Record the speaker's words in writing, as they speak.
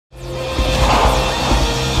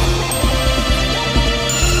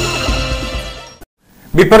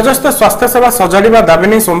विपर्यस्त स्वास्थ्य सेवा सजाड़ा दाबी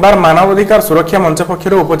नहीं सोमवार मानवाधिकार सुरक्षा मंच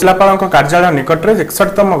पक्षर उपजिलापाल कार्यालय निकट में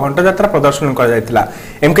 61तम घंटा यात्रा प्रदर्शन कर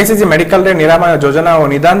एमकेसीजी मेडिकल रे निरामय योजना और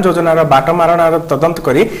निदान योजनार बाटमारणार तदंत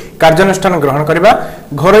कर कार्यानुष्ठान ग्रहण करने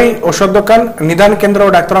घरोई औषध दुकान निदान केन्द्र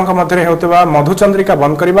और डाक्तरों मध्य होता मधुचंद्रिका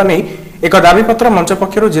बंद करने नहीं एक दाबीपत्र मंच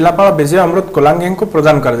पक्षर जिलापाल विजय अमृत कोलांगे को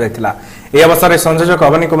प्रदान कर अवसर में संयोजक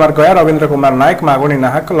अवनी कुमार गया रवीन्द्र कुमार नायक मागुणी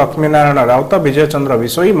नाहक लक्ष्मीनारायण राउत विजय चंद्र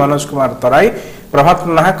विशोई मनोज कुमार तराई प्रभात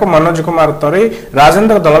नाहक मनोज कुमार तरे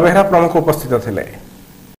राजेन्द्र दलबेहरा प्रमुख उपस्थित थे।